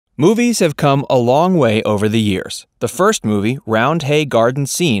Movies have come a long way over the years. The first movie, Roundhay Garden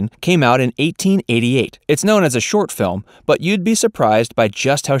Scene, came out in 1888. It's known as a short film, but you'd be surprised by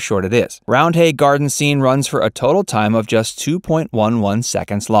just how short it is. Roundhay Garden Scene runs for a total time of just 2.11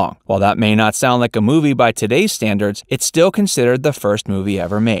 seconds long. While that may not sound like a movie by today's standards, it's still considered the first movie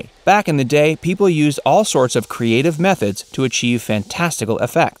ever made. Back in the day, people used all sorts of creative methods to achieve fantastical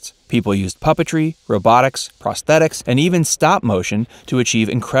effects. People used puppetry, robotics, prosthetics, and even stop motion to achieve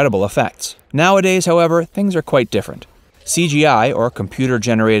incredible effects. Nowadays, however, things are quite different. CGI, or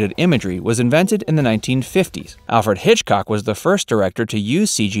Computer-Generated Imagery, was invented in the 1950s. Alfred Hitchcock was the first director to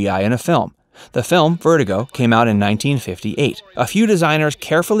use CGI in a film. The film, Vertigo, came out in 1958. A few designers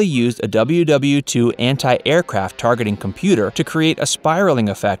carefully used a WWII anti-aircraft targeting computer to create a spiraling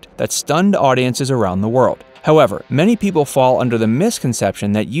effect that stunned audiences around the world. However, many people fall under the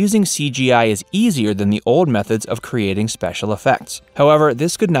misconception that using CGI is easier than the old methods of creating special effects. However,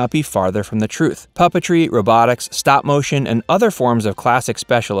 this could not be farther from the truth. Puppetry, robotics, stop motion, and other forms of classic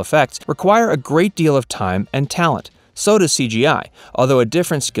special effects require a great deal of time and talent. So does CGI, although a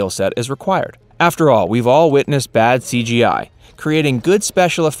different skill set is required. After all, we've all witnessed bad CGI. Creating good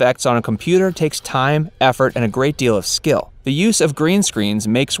special effects on a computer takes time, effort, and a great deal of skill. The use of green screens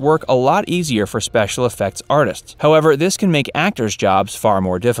makes work a lot easier for special effects artists. However, this can make actors' jobs far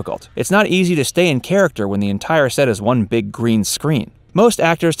more difficult. It's not easy to stay in character when the entire set is one big green screen. Most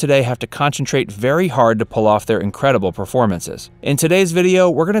actors today have to concentrate very hard to pull off their incredible performances. In today's video,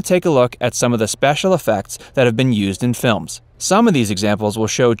 we're going to take a look at some of the special effects that have been used in films. Some of these examples will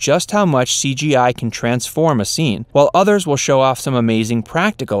show just how much CGI can transform a scene, while others will show off some amazing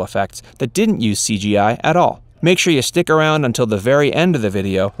practical effects that didn't use CGI at all. Make sure you stick around until the very end of the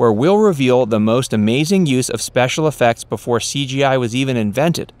video, where we'll reveal the most amazing use of special effects before CGI was even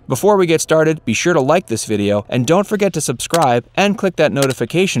invented. Before we get started, be sure to like this video, and don't forget to subscribe and click that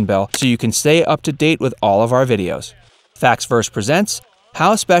notification bell so you can stay up to date with all of our videos. Facts Verse presents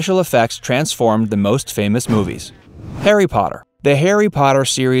How Special Effects Transformed the Most Famous Movies. Harry Potter. The Harry Potter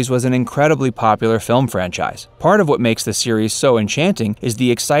series was an incredibly popular film franchise. Part of what makes the series so enchanting is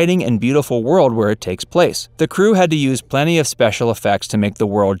the exciting and beautiful world where it takes place. The crew had to use plenty of special effects to make the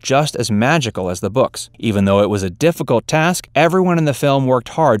world just as magical as the books. Even though it was a difficult task, everyone in the film worked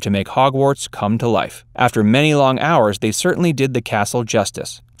hard to make Hogwarts come to life. After many long hours, they certainly did the castle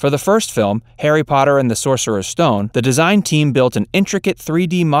justice. For the first film, Harry Potter and the Sorcerer's Stone, the design team built an intricate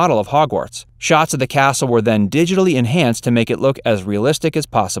 3D model of Hogwarts. Shots of the castle were then digitally enhanced to make it look as realistic as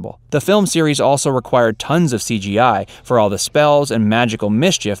possible. The film series also required tons of CGI for all the spells and magical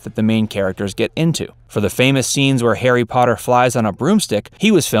mischief that the main characters get into. For the famous scenes where Harry Potter flies on a broomstick, he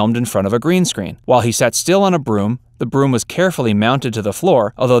was filmed in front of a green screen. While he sat still on a broom, the broom was carefully mounted to the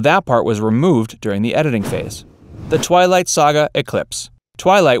floor, although that part was removed during the editing phase. The Twilight Saga Eclipse.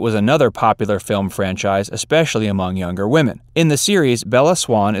 Twilight was another popular film franchise, especially among younger women. In the series, Bella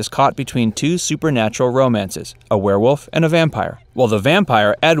Swan is caught between two supernatural romances, a werewolf and a vampire. While the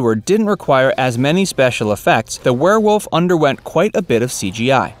vampire, Edward, didn't require as many special effects, the werewolf underwent quite a bit of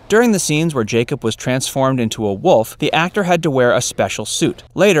CGI. During the scenes where Jacob was transformed into a wolf, the actor had to wear a special suit.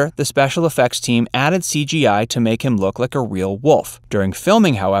 Later, the special effects team added CGI to make him look like a real wolf. During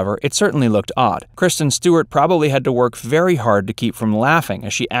filming, however, it certainly looked odd. Kristen Stewart probably had to work very hard to keep from laughing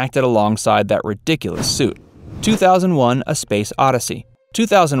as she acted alongside that ridiculous suit. 2001: A Space Odyssey.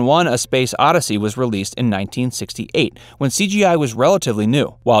 2001: A Space Odyssey was released in 1968, when CGI was relatively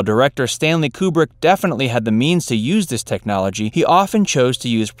new. While director Stanley Kubrick definitely had the means to use this technology, he often chose to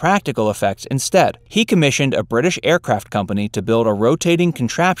use practical effects instead. He commissioned a British aircraft company to build a rotating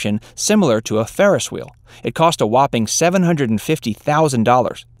contraption similar to a Ferris wheel. It cost a whopping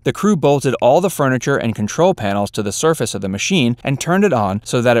 $750,000. The crew bolted all the furniture and control panels to the surface of the machine and turned it on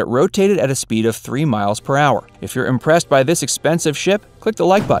so that it rotated at a speed of 3 miles per hour. If you're impressed by this expensive ship, click the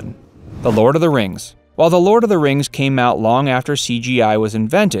like button. The Lord of the Rings. While The Lord of the Rings came out long after CGI was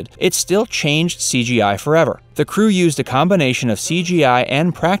invented, it still changed CGI forever. The crew used a combination of CGI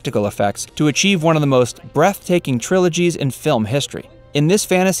and practical effects to achieve one of the most breathtaking trilogies in film history. In this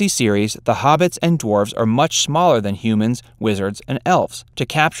fantasy series, the hobbits and dwarves are much smaller than humans, wizards, and elves. To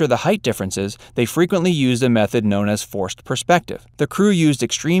capture the height differences, they frequently used a method known as forced perspective. The crew used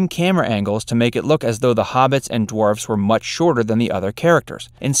extreme camera angles to make it look as though the hobbits and dwarves were much shorter than the other characters.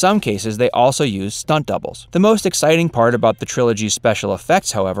 In some cases, they also used stunt doubles. The most exciting part about the trilogy's special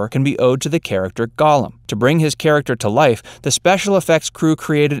effects, however, can be owed to the character Gollum. To bring his character to life, the special effects crew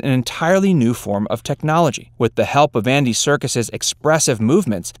created an entirely new form of technology. With the help of Andy Serkis's expressive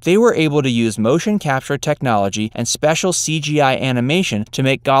movements, they were able to use motion capture technology and special CGI animation to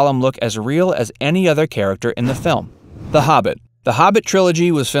make Gollum look as real as any other character in the film. The Hobbit. The Hobbit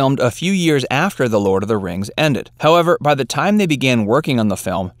trilogy was filmed a few years after The Lord of the Rings ended. However, by the time they began working on the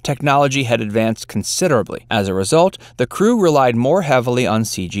film, technology had advanced considerably. As a result, the crew relied more heavily on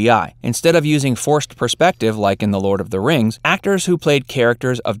CGI. Instead of using forced perspective like in The Lord of the Rings, actors who played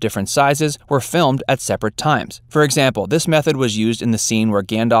characters of different sizes were filmed at separate times. For example, this method was used in the scene where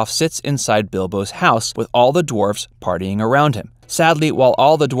Gandalf sits inside Bilbo's house with all the dwarfs partying around him. Sadly, while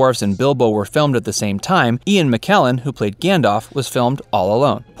all the dwarfs and Bilbo were filmed at the same time, Ian McKellen, who played Gandalf, was filmed all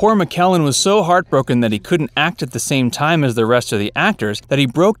alone. Poor McKellen was so heartbroken that he couldn't act at the same time as the rest of the actors that he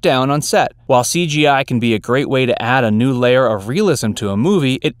broke down on set. While CGI can be a great way to add a new layer of realism to a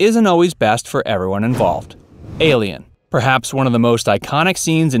movie, it isn't always best for everyone involved. Alien. Perhaps one of the most iconic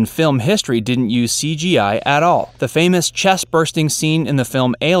scenes in film history didn't use CGI at all. The famous chest-bursting scene in the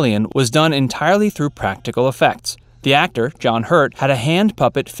film Alien was done entirely through practical effects. The actor, John Hurt, had a hand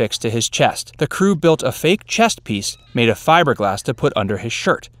puppet fixed to his chest. The crew built a fake chest piece made of fiberglass to put under his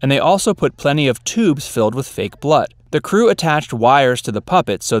shirt, and they also put plenty of tubes filled with fake blood. The crew attached wires to the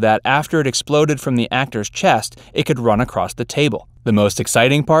puppet so that after it exploded from the actor's chest, it could run across the table. The most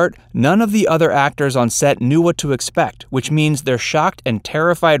exciting part? None of the other actors on set knew what to expect, which means their shocked and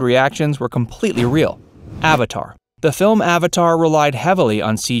terrified reactions were completely real. Avatar. The film Avatar relied heavily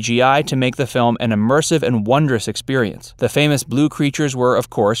on CGI to make the film an immersive and wondrous experience. The famous blue creatures were, of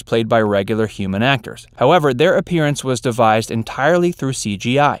course, played by regular human actors. However, their appearance was devised entirely through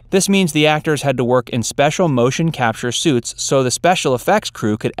CGI. This means the actors had to work in special motion capture suits so the special effects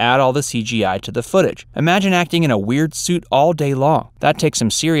crew could add all the CGI to the footage. Imagine acting in a weird suit all day long. That takes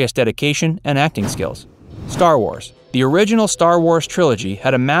some serious dedication and acting skills. Star Wars. The original Star Wars trilogy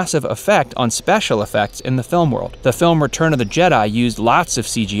had a massive effect on special effects in the film world. The film Return of the Jedi used lots of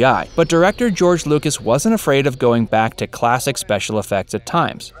CGI, but director George Lucas wasn't afraid of going back to classic special effects at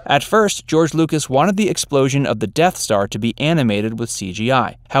times. At first, George Lucas wanted the explosion of the Death Star to be animated with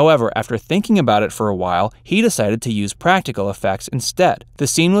CGI. However, after thinking about it for a while, he decided to use practical effects instead. The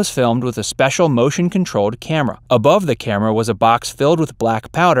scene was filmed with a special motion-controlled camera. Above the camera was a box filled with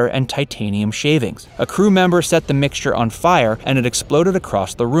black powder and titanium shavings. A crew member set the mixture on fire and it exploded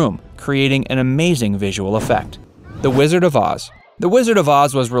across the room, creating an amazing visual effect. The Wizard of Oz. The Wizard of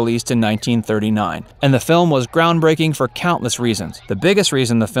Oz was released in 1939, and the film was groundbreaking for countless reasons. The biggest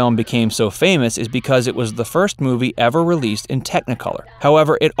reason the film became so famous is because it was the first movie ever released in Technicolor.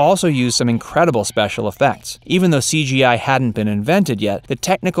 However, it also used some incredible special effects. Even though CGI hadn't been invented yet, the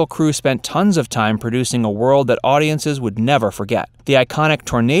technical crew spent tons of time producing a world that audiences would never forget. The iconic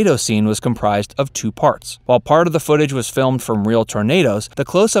tornado scene was comprised of two parts. While part of the footage was filmed from real tornadoes, the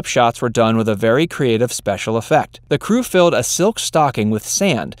close-up shots were done with a very creative special effect. The crew filled a silk stocking with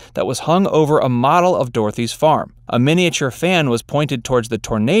sand that was hung over a model of Dorothy's farm. A miniature fan was pointed towards the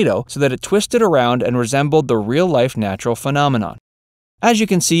tornado so that it twisted around and resembled the real-life natural phenomenon. As you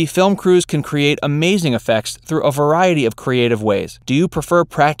can see, film crews can create amazing effects through a variety of creative ways. Do you prefer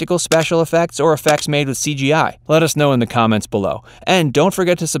practical special effects or effects made with CGI? Let us know in the comments below. And don't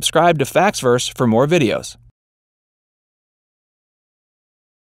forget to subscribe to Factsverse for more videos.